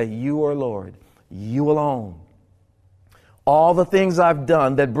 Jesus, that you are Lord, you alone. All the things I've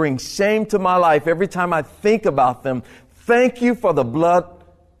done that bring shame to my life, every time I think about them, thank you for the blood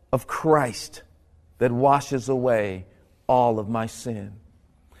of Christ that washes away all of my sin.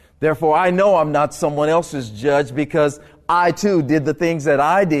 Therefore, I know I'm not someone else's judge because I too did the things that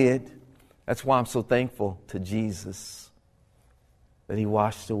I did. That's why I'm so thankful to Jesus that he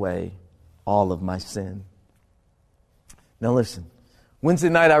washed away all of my sin. Now listen, Wednesday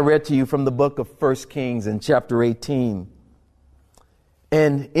night I read to you from the book of 1 Kings in chapter 18.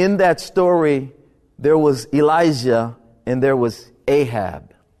 And in that story, there was Elijah and there was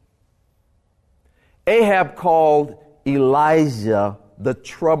Ahab. Ahab called Elijah the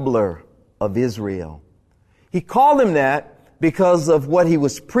troubler of Israel. He called him that because of what he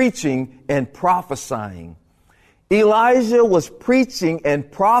was preaching and prophesying. Elijah was preaching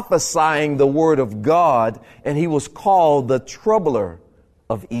and prophesying the word of God, and he was called the troubler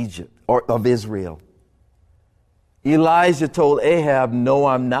of Egypt or of Israel. Elijah told Ahab, "No,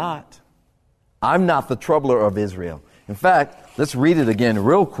 I'm not. I'm not the troubler of Israel." In fact, let's read it again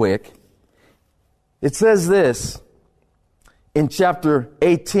real quick. It says this in chapter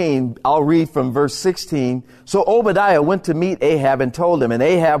 18. I'll read from verse 16. So Obadiah went to meet Ahab and told him, and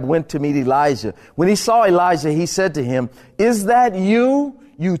Ahab went to meet Elijah. When he saw Elijah, he said to him, "Is that you,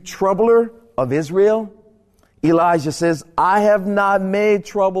 you troubler of Israel?" Elijah says, "I have not made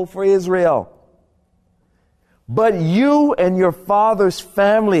trouble for Israel, but you and your father's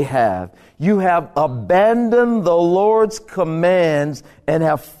family have. You have abandoned the Lord's commands and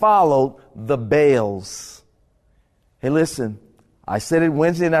have followed the Baals." Hey, listen, I said it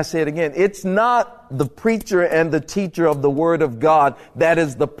Wednesday and I say it again. It's not the preacher and the teacher of the Word of God that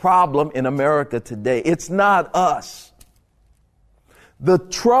is the problem in America today. It's not us. The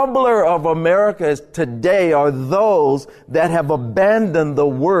troubler of America today are those that have abandoned the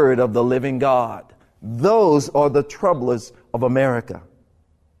Word of the living God. Those are the troublers of America.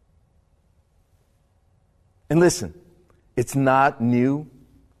 And listen, it's not new.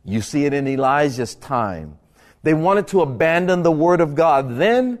 You see it in Elijah's time. They wanted to abandon the Word of God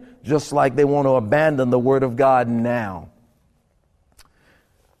then, just like they want to abandon the Word of God now.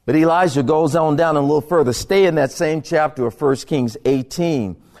 But Elijah goes on down a little further. Stay in that same chapter of 1 Kings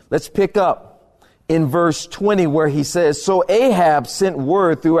 18. Let's pick up in verse 20 where he says, "So Ahab sent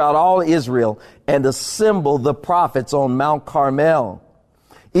word throughout all Israel and assembled the prophets on Mount Carmel.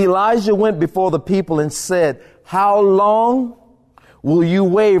 Elijah went before the people and said, 'How long will you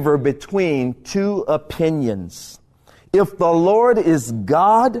waver between two opinions? If the Lord is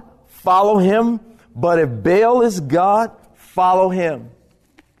God, follow him. But if Baal is God, follow him.'"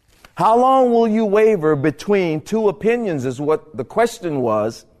 How long will you waver between two opinions is what the question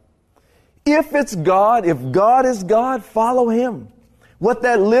was. If it's God, if God is God, follow him. What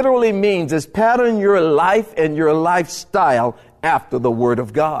that literally means is pattern your life and your lifestyle after the Word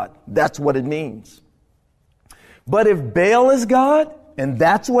of God. That's what it means. But if Baal is God, and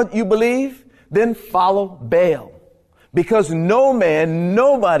that's what you believe, then follow Baal. Because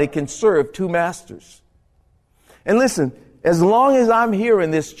nobody can serve two masters. And listen, as long as I'm here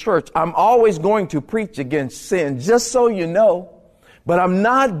in this church, I'm always going to preach against sin, just so you know. But I'm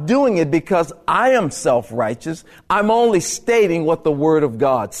not doing it because I am self-righteous. I'm only stating what the Word of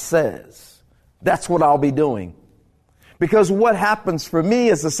God says. That's what I'll be doing. Because what happens for me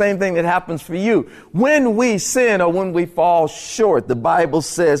is the same thing that happens for you. When we sin or when we fall short, the Bible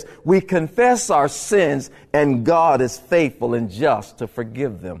says we confess our sins and God is faithful and just to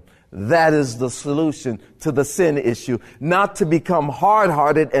forgive them. That is the solution to the sin issue. Not to become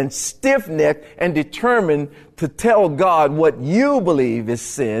hard-hearted and stiff-necked and determined to tell God what you believe is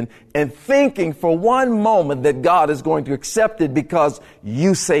sin and thinking for one moment that God is going to accept it because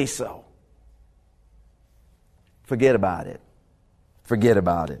you say so. Forget about it. Forget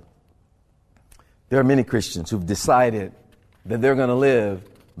about it. There are many Christians who've decided that they're going to live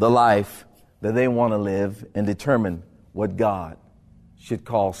the life that they want to live and determine what God should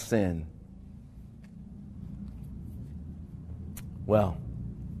call sin. Well,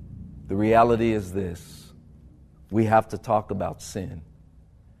 the reality is this. We have to talk about sin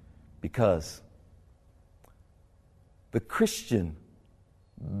because the Christian,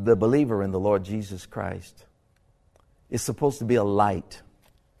 the believer in the Lord Jesus Christ, is supposed to be a light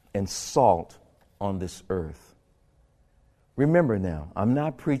and salt on this earth. Remember now, I'm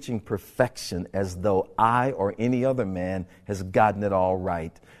not preaching perfection as though I or any other man has gotten it all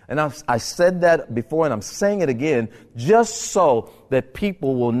right. And I said that before and I'm saying it again just so that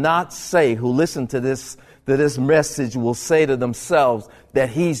people will not say, who listen to this message will say to themselves that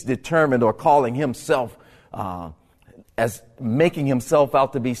he's determined or calling himself as making himself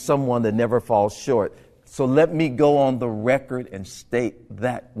out to be someone that never falls short. So let me go on the record and state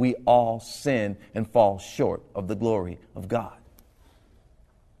that we all sin and fall short of the glory of God.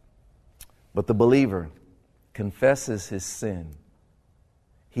 But the believer confesses his sin.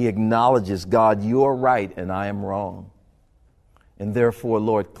 He acknowledges, God, you are right and I am wrong. And therefore,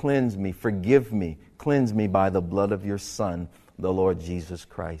 Lord, cleanse me, forgive me, cleanse me by the blood of your Son, the Lord Jesus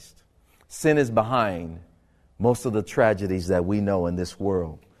Christ. Sin is behind most of the tragedies that we know in this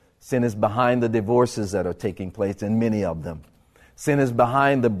world. Sin is behind the divorces that are taking place, and many of them. Sin is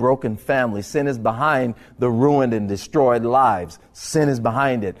behind the broken family. Sin is behind the ruined and destroyed lives. Sin is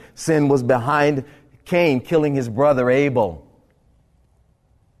behind it. Sin was behind Cain killing his brother Abel.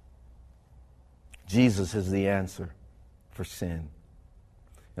 Jesus is the answer for sin.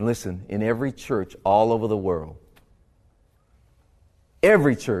 And listen, in every church all over the world,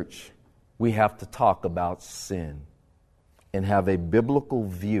 every church, we have to talk about sin and have a biblical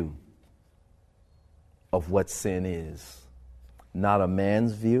view of what sin is. Not a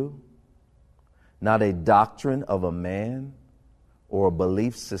man's view, not a doctrine of a man or a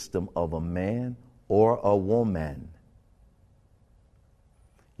belief system of a man or a woman.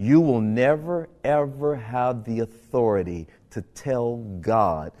 You will never, ever have the authority to tell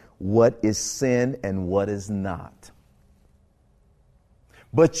God what is sin and what is not.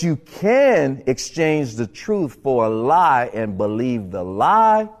 But you can exchange the truth for a lie and believe the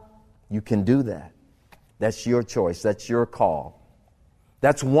lie. You can do that. That's your choice. That's your call.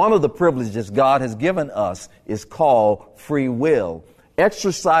 That's one of the privileges God has given us, is called free will.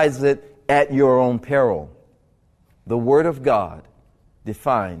 Exercise it at your own peril. The Word of God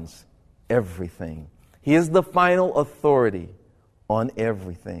defines everything. He is the final authority on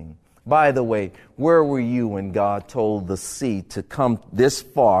everything. By the way, where were you when God told the sea to come this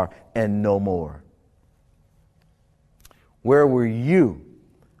far and no more? Where were you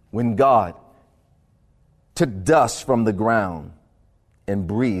when God took dust from the ground and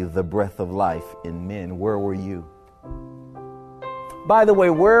breathed the breath of life in men? Where were you? By the way,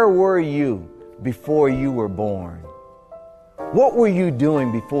 where were you before you were born? What were you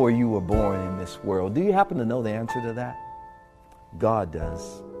doing before you were born in this world? Do you happen to know the answer to that? God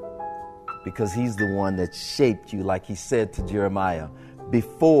does. Because He's the one that shaped you, like He said to Jeremiah,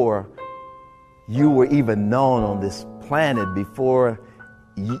 before you were even known on this planet, before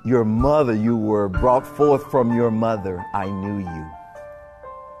your mother, you were brought forth from your mother, I knew you.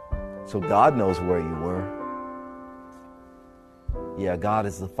 So God knows where you were. Yeah, God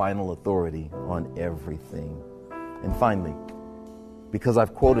is the final authority on everything. And finally, because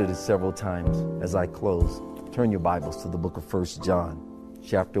I've quoted it several times as I close, turn your Bibles to the book of 1 John,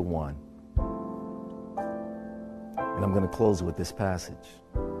 chapter 1. And I'm going to close with this passage.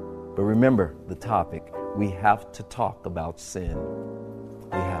 But remember the topic. We have to talk about sin.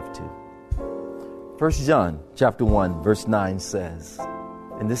 We have to. 1 John chapter 1 verse 9 says,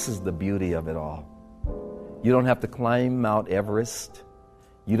 and this is the beauty of it all. You don't have to climb Mount Everest.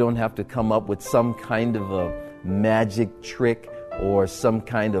 You don't have to come up with some kind of a magic trick or some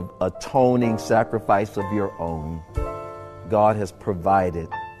kind of atoning sacrifice of your own. God has provided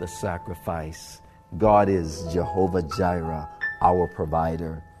the sacrifice. God is Jehovah Jireh, our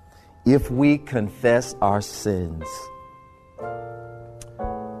provider. If we confess our sins,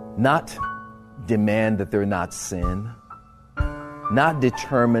 not demand that they're not sin, not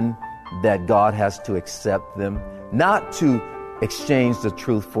determine that God has to accept them, not to exchange the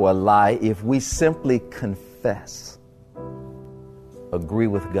truth for a lie, if we simply confess, agree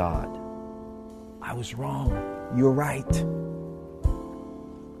with God, I was wrong, you're right.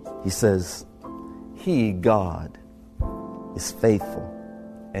 He says, He, God, is faithful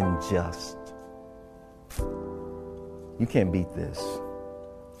and just. You can't beat this.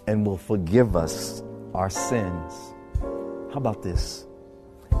 And will forgive us our sins. How about this?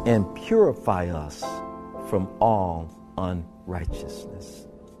 And purify us from all unrighteousness.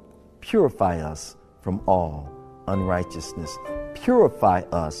 Purify us from all unrighteousness. Purify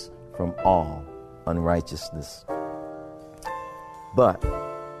us from all unrighteousness. But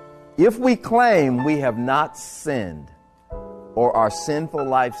if we claim we have not sinned, or our sinful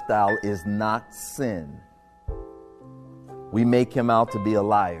lifestyle is not sin, we make Him out to be a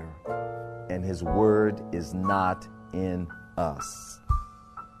liar, and His word is not in us.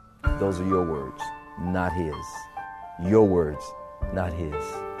 Those are your words, not His. Your words, not His.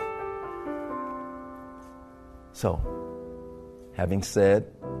 So, having said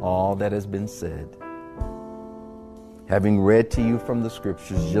all that has been said, having read to you from the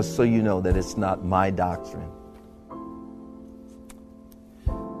Scriptures, just so you know that it's not my doctrine,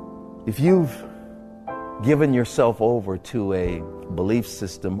 if you've given yourself over to a belief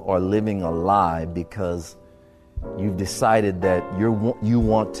system or living a lie because you've decided that you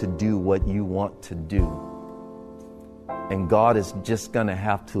want to do what you want to do, and God is just going to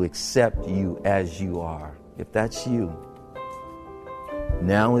have to accept you as you are, if that's you,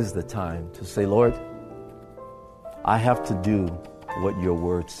 now is the time to say, Lord, I have to do what your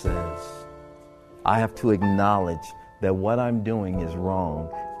word says. I have to acknowledge that what I'm doing is wrong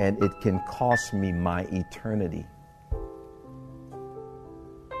and it can cost me my eternity.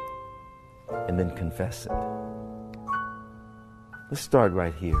 And then confess it. Let's start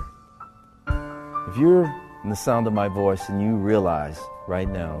right here. If you're in the sound of my voice and you realize right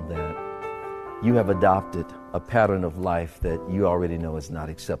now that you have adopted a pattern of life that you already know is not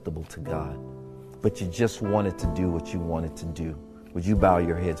acceptable to God, but you just wanted to do what you wanted to do, would you bow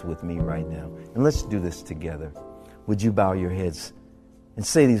your heads with me right now? And let's do this together. Would you bow your heads and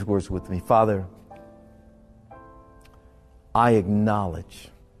say these words with me? Father, I acknowledge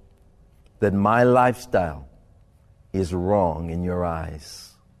that my lifestyle is wrong in your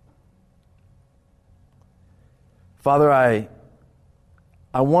eyes. Father, I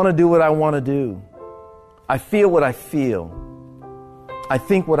want to do what I want to do. I feel what I feel. I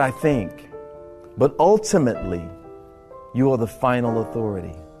think what I think. But ultimately, you are the final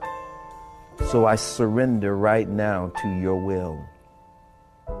authority. So I surrender right now to your will.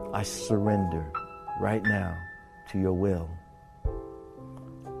 I surrender right now to your will.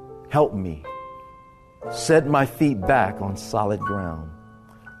 Help me. Set my feet back on solid ground.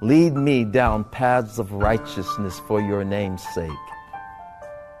 Lead me down paths of righteousness for your name's sake.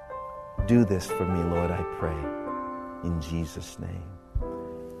 Do this for me, Lord, I pray, in Jesus' name.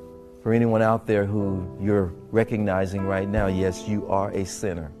 For anyone out there who you're recognizing right now, yes, you are a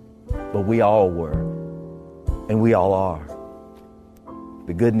sinner, but we all were, and we all are.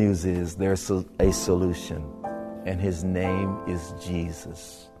 The good news is there's a solution, and his name is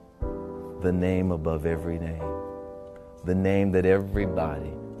Jesus, the name above every name, the name that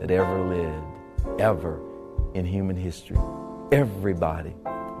everybody that ever lived, ever in human history, everybody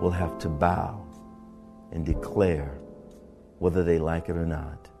will have to bow and declare, whether they like it or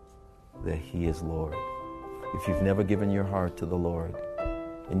not, that he is Lord. If you've never given your heart to the Lord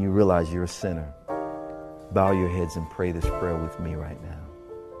and you realize you're a sinner, bow your heads and pray this prayer with me right now.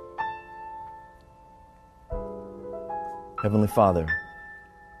 Heavenly Father,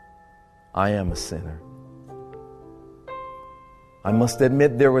 I am a sinner. I must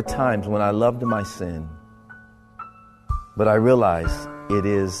admit there were times when I loved my sin, but I realize it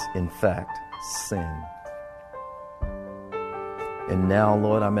is, in fact, sin. And now,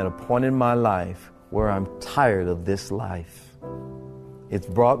 Lord, I'm at a point in my life where I'm tired of this life. It's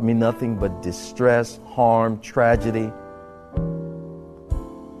brought me nothing but distress, harm, tragedy.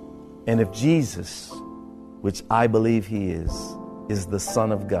 And if Jesus, which I believe he is the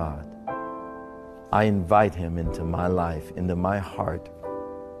Son of God, I invite him into my life, into my heart,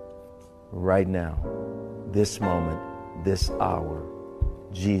 right now, this moment, this hour.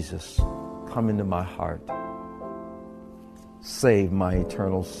 Jesus, come into my heart. Save my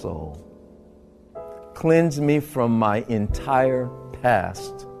eternal soul. Cleanse me from my entire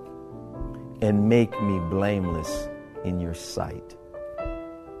past and make me blameless in your sight.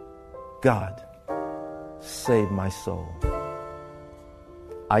 God, save my soul.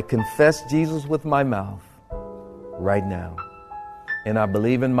 I confess Jesus with my mouth right now, and I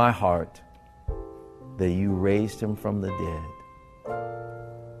believe in my heart that you raised him from the dead.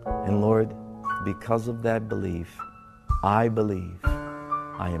 And Lord, because of that belief, I believe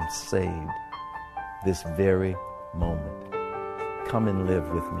I am saved this very moment. Come and live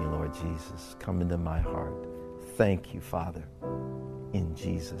with me, Lord Jesus. Come into my heart. Thank you, Father, in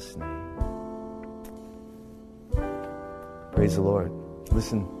Jesus' name. Praise the Lord.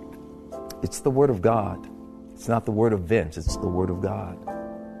 Listen, it's the Word of God. It's not the word of Vince. It's the Word of God.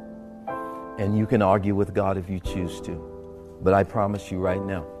 And you can argue with God if you choose to. But I promise you right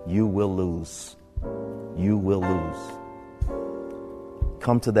now, you will lose. You will lose.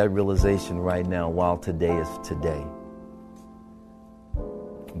 Come to that realization right now while today is today.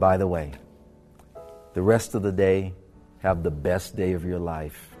 By the way, the rest of the day, have the best day of your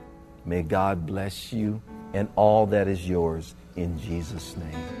life. May God bless you and all that is yours in Jesus'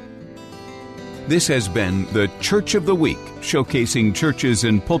 name. This has been the Church of the Week, showcasing churches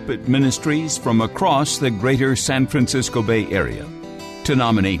and pulpit ministries from across the greater San Francisco Bay Area. To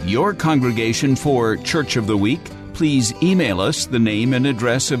nominate your congregation for Church of the Week, please email us the name and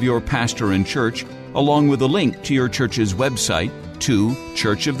address of your pastor and church, along with a link to your church's website to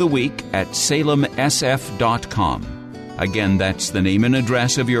churchoftheweek@salemsf.com. Again, that's the name and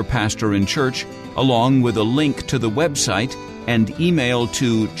address of your pastor and church, along with a link to the website, and email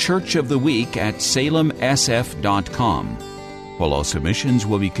to churchoftheweek@salemsf.com. While all submissions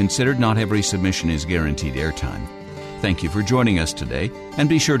will be considered, not every submission is guaranteed airtime. Thank you for joining us today, and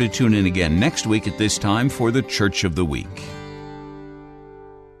be sure to tune in again next week at this time for the Church of the Week.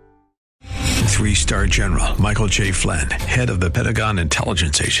 3-star general Michael J. Flynn, head of the Pentagon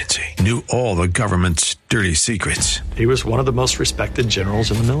Intelligence Agency, knew all the government's dirty secrets. He was one of the most respected generals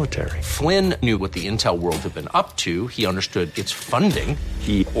in the military. Flynn knew what the intel world had been up to. He understood its funding.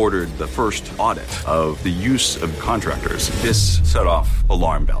 He ordered the first audit of the use of contractors. This set off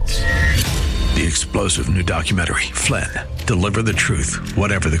alarm bells. The explosive new documentary, Flynn, Deliver the Truth,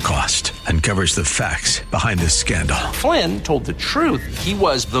 Whatever the Cost, uncovers the facts behind this scandal. Flynn told the truth. He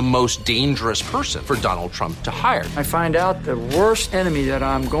was the most dangerous person for Donald Trump to hire. I find out the worst enemy that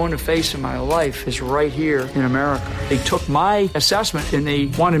I'm going to face in my life is right here in America. They took my assessment and they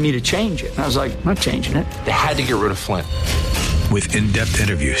wanted me to change it. And I was like, I'm not changing it. They had to get rid of Flynn. With in-depth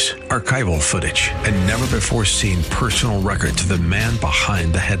interviews, archival footage, and never-before-seen personal records of the man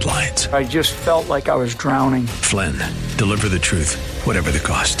behind the headlines. I just felt like I was drowning. Flynn, Deliver the Truth, Whatever the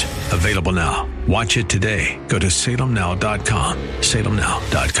Cost. Available now. Watch it today. Go to salemnow.com.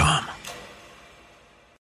 salemnow.com.